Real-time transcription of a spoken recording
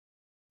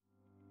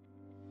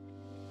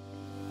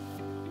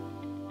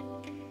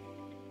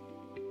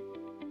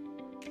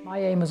My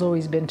aim has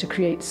always been to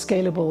create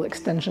scalable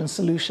extension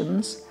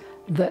solutions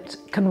that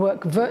can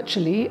work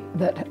virtually,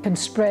 that can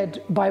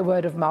spread by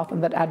word of mouth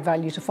and that add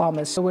value to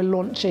farmers. So we're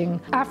launching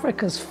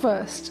Africa's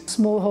first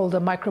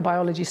Smallholder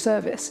Microbiology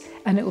Service,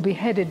 and it will be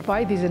headed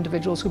by these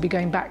individuals who will be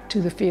going back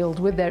to the field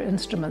with their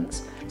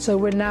instruments. So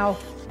we're now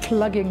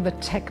plugging the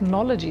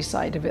technology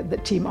side of it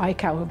that Team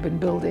iCow have been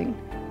building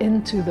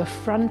into the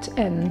front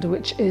end,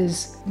 which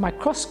is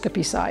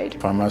microscopy side.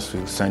 Farmers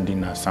will send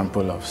in a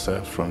sample of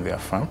cells from their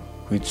farm,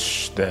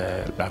 which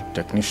the lab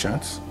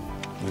technicians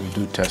will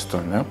do tests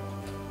on them.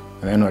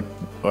 And then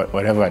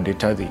whatever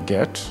data they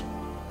get,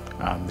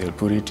 they'll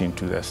put it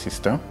into the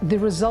system. The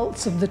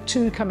results of the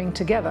two coming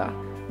together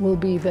will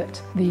be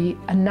that the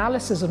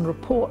analysis and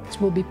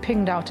reports will be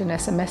pinged out in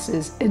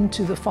SMSs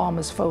into the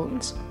farmers'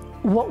 phones.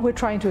 What we're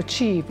trying to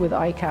achieve with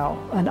iCow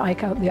and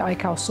the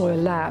iCow Soil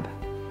Lab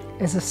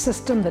is a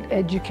system that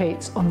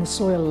educates on the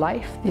soil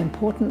life, the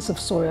importance of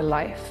soil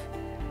life,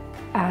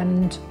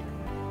 and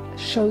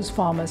shows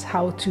farmers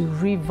how to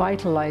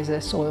revitalize their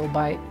soil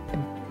by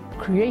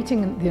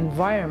creating the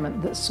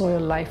environment that soil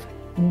life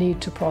need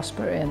to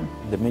prosper in.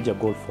 The major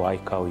goal for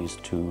iCow is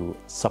to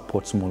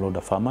support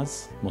smallholder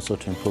farmers, also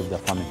to improve their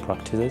farming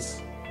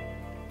practices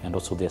and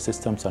also their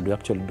systems, and we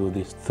actually do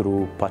this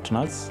through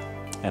partners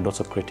and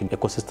also creating an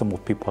ecosystem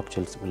of people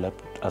actually will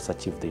help us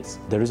achieve this.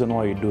 The reason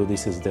why we do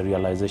this is the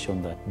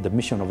realization that the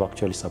mission of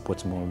actually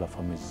supporting smallholder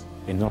farmers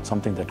is not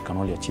something that we can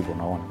only achieve on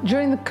our own.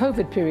 During the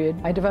COVID period,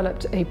 I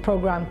developed a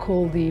program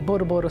called the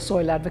Smallholder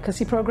Soil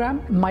Advocacy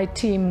Program. My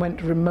team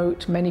went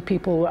remote, many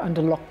people were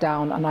under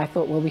lockdown, and I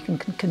thought, well, we can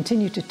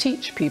continue to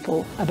teach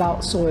people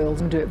about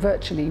soils and do it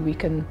virtually. We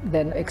can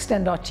then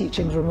extend our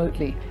teachings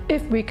remotely.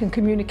 If we can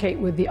communicate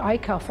with the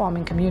iCow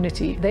farming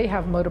community, they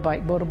have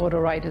motorbike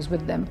border riders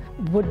with them.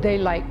 Would they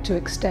like to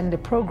extend a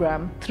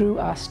program through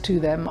us to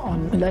them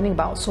on learning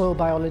about soil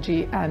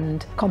biology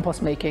and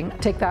compost making,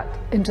 take that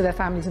into their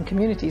families and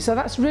communities? So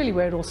that's really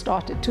where it all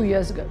started 2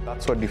 years ago.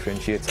 That's what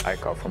differentiates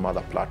iCow from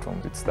other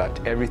platforms. It's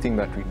that everything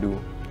that we do,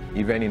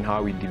 even in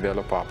how we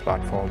develop our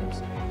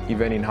platforms,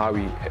 even in how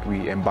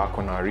we embark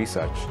on our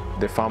research,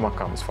 the farmer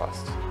comes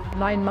first.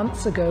 9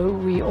 months ago,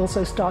 we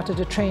also started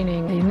a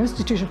training in an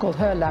institution called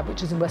Her Lab,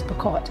 which is in West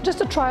Pokot.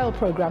 Just a trial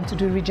program to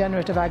do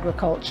regenerative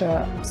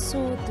agriculture.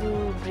 Sue,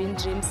 through Green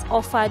Dreams,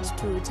 offered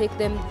to take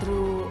them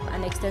through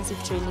an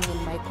extensive training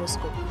in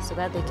microscopy so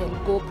that they can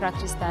go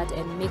practice that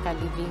and make a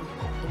living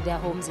in their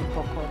homes in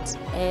Pokot.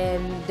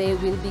 And they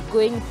will be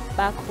going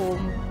back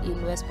home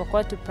in West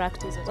Pokot to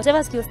practice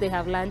whatever skills they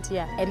have learned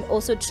here, and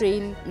also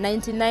train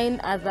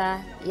 99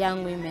 other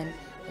young women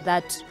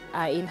that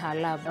are in her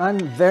lab. I'm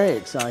very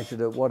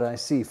excited at what I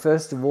see,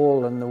 first of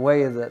all, and the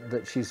way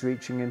that she's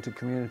reaching into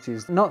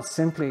communities, not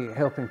simply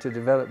helping to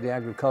develop the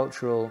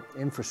agricultural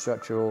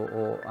infrastructure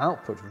or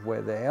output of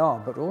where they are,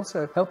 but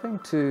also helping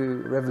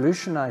to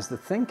revolutionize the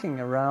thinking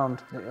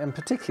around, and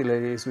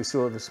particularly as we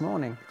saw this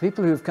morning,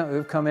 people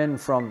who've come in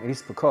from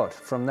East Pokot,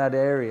 from that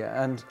area,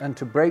 and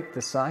to break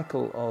the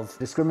cycle of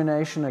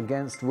discrimination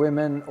against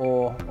women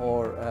or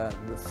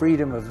the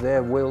freedom of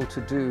their will to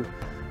do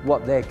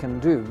what they can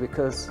do,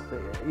 because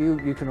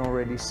you can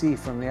already see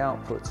from the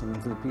outputs and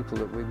the people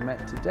that we've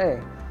met today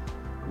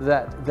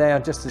that they are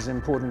just as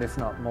important, if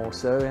not more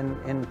so,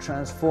 in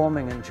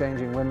transforming and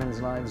changing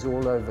women's lives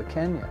all over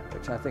Kenya,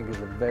 which I think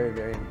is a very,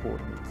 very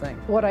important thing.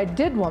 What I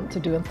did want to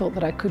do and thought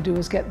that I could do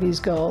was get these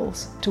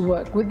girls to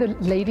work with the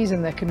ladies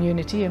in their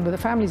community and with the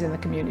families in the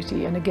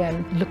community, and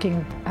again,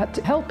 looking at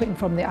helping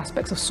from the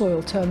aspects of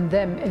soil, turn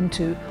them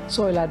into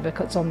soil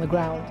advocates on the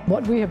ground.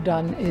 What we have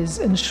done is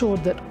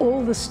ensured that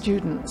all the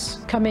students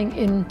coming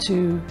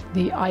into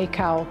the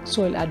iCow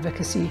soil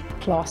advocacy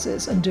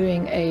classes and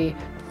doing a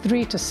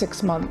 3 to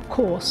 6 month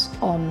course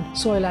on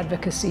soil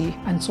advocacy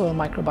and soil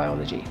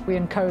microbiology. We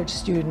encourage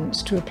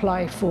students to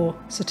apply for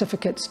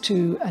certificates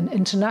to an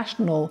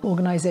international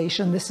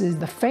organization. This is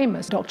the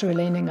famous Dr.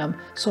 Elaine Ingham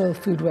Soil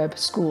Food Web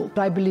School.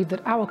 I believe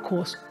that our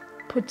course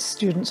puts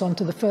students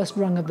onto the first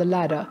rung of the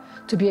ladder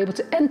to be able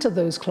to enter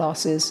those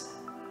classes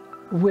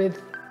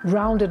with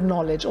rounded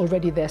knowledge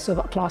already there, so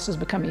that classes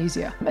become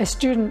easier. A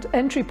student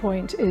entry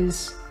point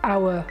is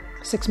our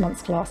 6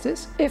 months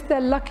classes. If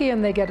they're lucky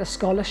and they get a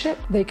scholarship,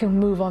 they can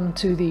move on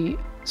to the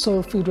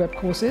Soil Food Web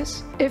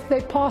courses. If they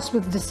pass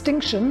with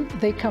distinction,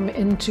 they come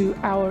into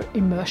our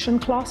immersion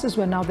classes,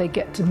 where now they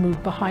get to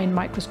move behind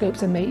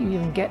microscopes and may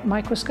even get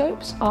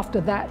microscopes. After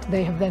that,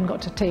 they have then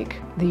got to take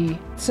the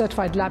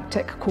Certified Lab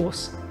Tech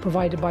course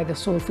provided by the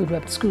Soil Food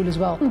Web School as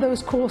well. And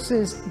those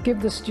courses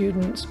give the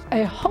students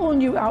a whole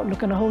new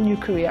outlook and a whole new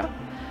career,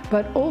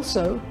 but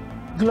also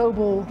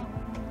global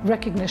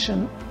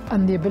recognition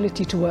and the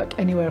ability to work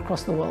anywhere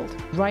across the world.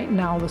 Right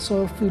now, the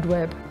Soil Food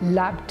Web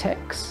lab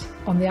techs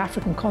on the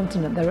African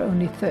continent, there are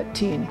only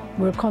 13.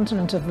 We're a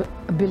continent of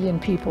 1 billion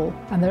people,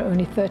 and there are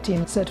only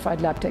 13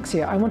 certified lab techs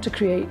here. I want to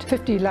create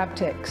 50 lab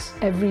techs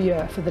every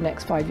year for the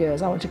next 5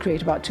 years. I want to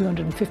create about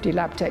 250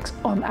 lab techs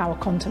on our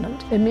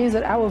continent. It means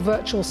that our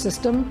virtual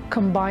system,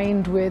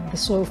 combined with the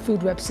Soil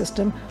Food Web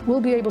system,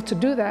 will be able to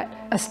do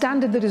that, a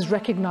standard that is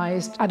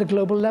recognized at a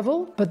global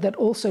level, but that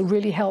also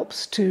really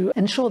helps to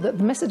ensure that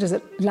the messages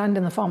that land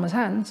in the farmer's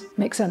hands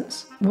make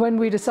sense. When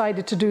we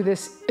decided to do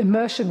this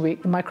immersion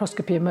week, the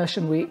microscopy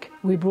immersion week,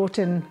 we brought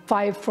in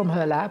 5 from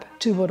her lab,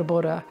 2 Bora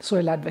Bora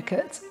soil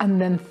advocates, and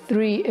then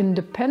 3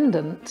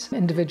 independent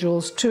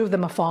individuals. 2 of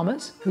them are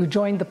farmers who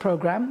joined the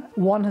program.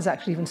 1 has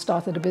actually even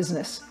started a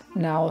business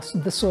now,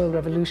 the Soil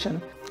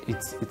Revolution.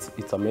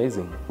 It's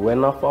amazing.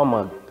 When a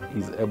farmer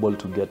is able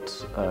to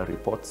get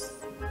reports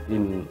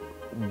in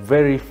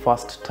very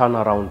fast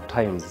turnaround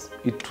times,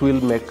 it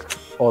will make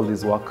all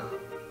this work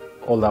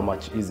all that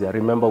much easier.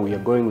 Remember, we are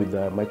going with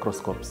the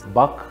microscopes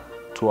back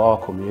to our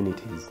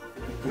communities.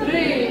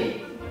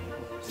 3,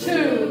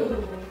 2,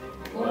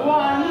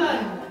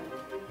 1.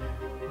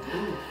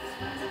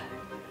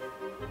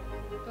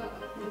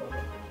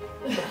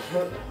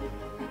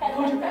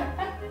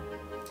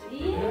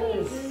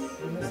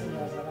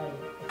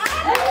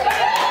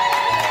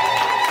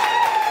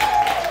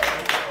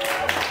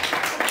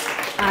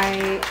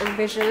 I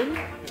envision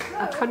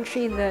a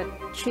country that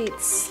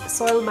treats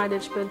soil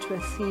management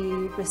with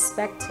the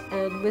respect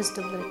and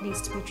wisdom that it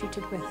needs to be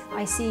treated with.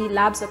 I see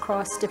labs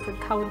across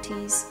different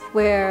counties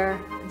where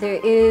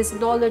there is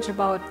knowledge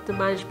about the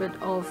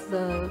management of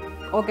the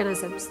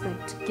organisms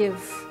that give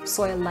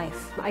soil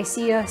life. I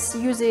see us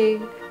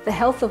using the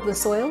health of the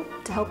soil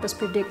to help us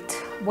predict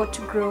what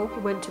to grow,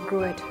 when to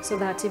grow it, so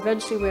that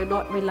eventually we're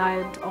not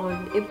reliant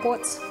on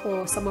imports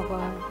for some of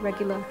our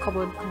regular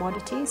common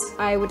commodities.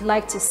 I would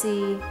like to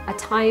see a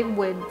time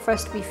when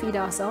first we feed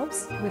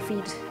ourselves, we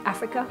feed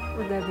Africa,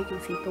 and then we can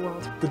feed the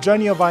world. The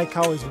journey of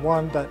iCow is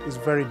one that is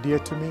very dear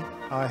to me.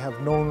 I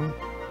have known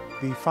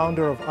the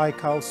founder of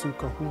iCow,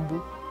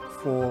 Sukahumbu,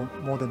 for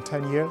more than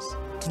 10 years.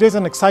 Today's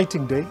an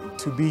exciting day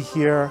to be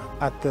here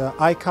at the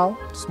iCow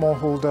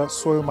Smallholder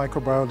Soil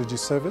Microbiology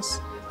Service.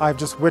 I've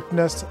just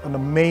witnessed an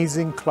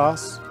amazing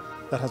class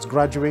that has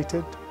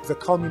graduated. It's a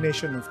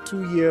culmination of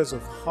 2 years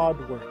of hard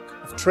work,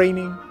 of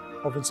training,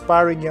 of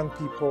inspiring young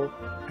people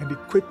and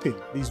equipping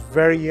these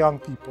very young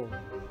people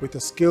with the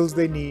skills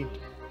they need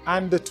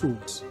and the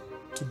tools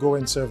to go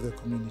and serve their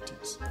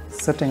communities.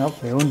 Setting up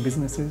their own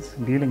businesses,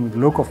 dealing with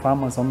local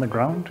farmers on the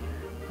ground,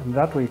 and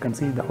that way you can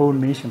see the whole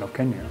nation of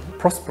Kenya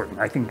prospering,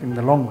 I think, in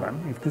the long run,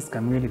 if this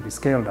can really be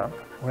scaled up,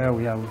 where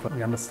we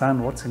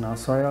understand what's in our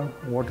soil,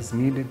 what is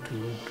needed to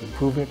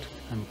improve it,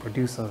 and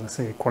produce, as I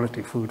say,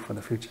 quality food for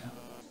the future.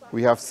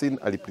 We have seen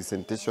a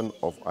representation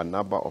of a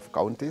number of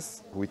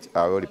counties which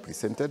are well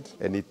represented,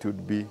 and it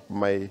would be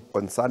my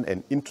concern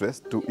and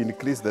interest to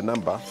increase the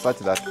number such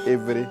that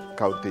every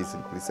county is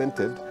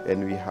represented,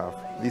 and we have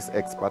this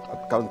expert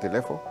at county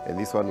level, and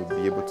this one would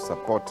be able to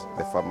support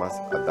the farmers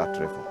at that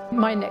level.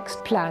 My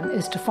next plan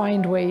is to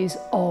find ways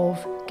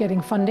of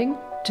getting funding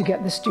to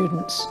get the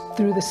students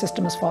through the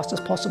system as fast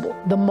as possible.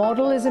 The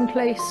model is in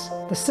place,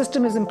 the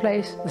system is in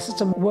place, the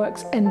system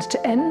works end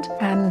to end,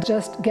 and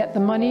just get the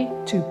money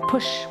to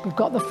push. We've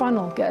got the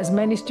funnel, get as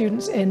many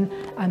students in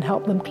and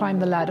help them climb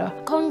the ladder.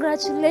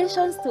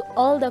 Congratulations to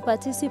all the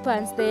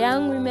participants, the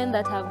young women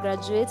that have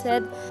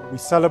graduated. We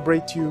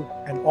celebrate you,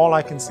 and all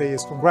I can say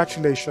is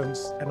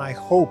congratulations, and I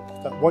hope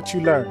that what you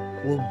learn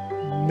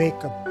will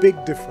make a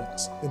big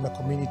difference in the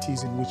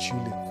communities in which you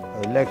live. I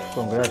would like to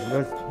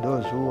congratulate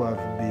those who have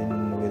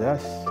been with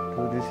us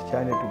through this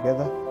journey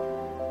together.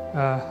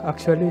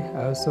 Actually,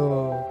 I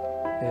also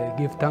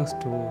give thanks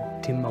to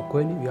Team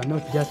Makweni. We are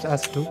not just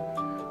us two.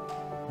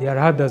 There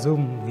are others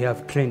whom we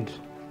have trained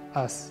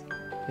us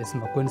as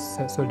Makweni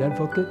Soil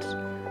Advocates,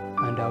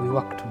 and we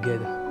work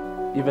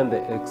together. Even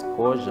the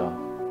exposure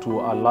to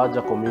a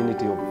larger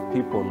community of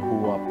people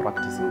who are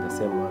practicing the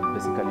same,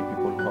 basically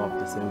people who have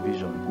the same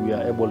vision. We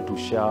are able to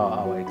share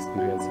our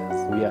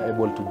experiences. We are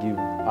able to give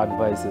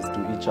advices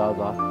to each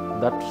other.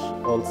 That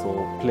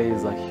also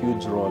plays a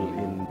huge role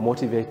in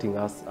motivating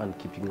us and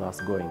keeping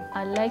us going.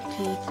 I'd like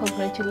to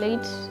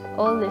congratulate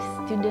all the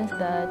students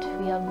that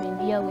we have been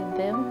here with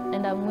them,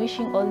 and I'm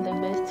wishing all the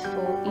best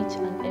for each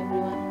and every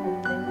one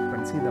of them. You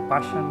can see the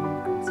passion,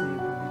 you can see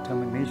the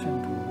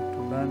determination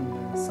to learn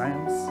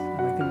science.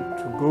 And I think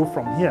to go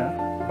from here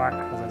back,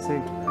 as I say,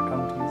 to their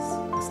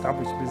counties,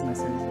 establish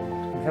businesses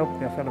and help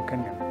their fellow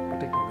Kenyans,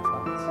 particularly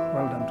farmers.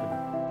 Well done to them.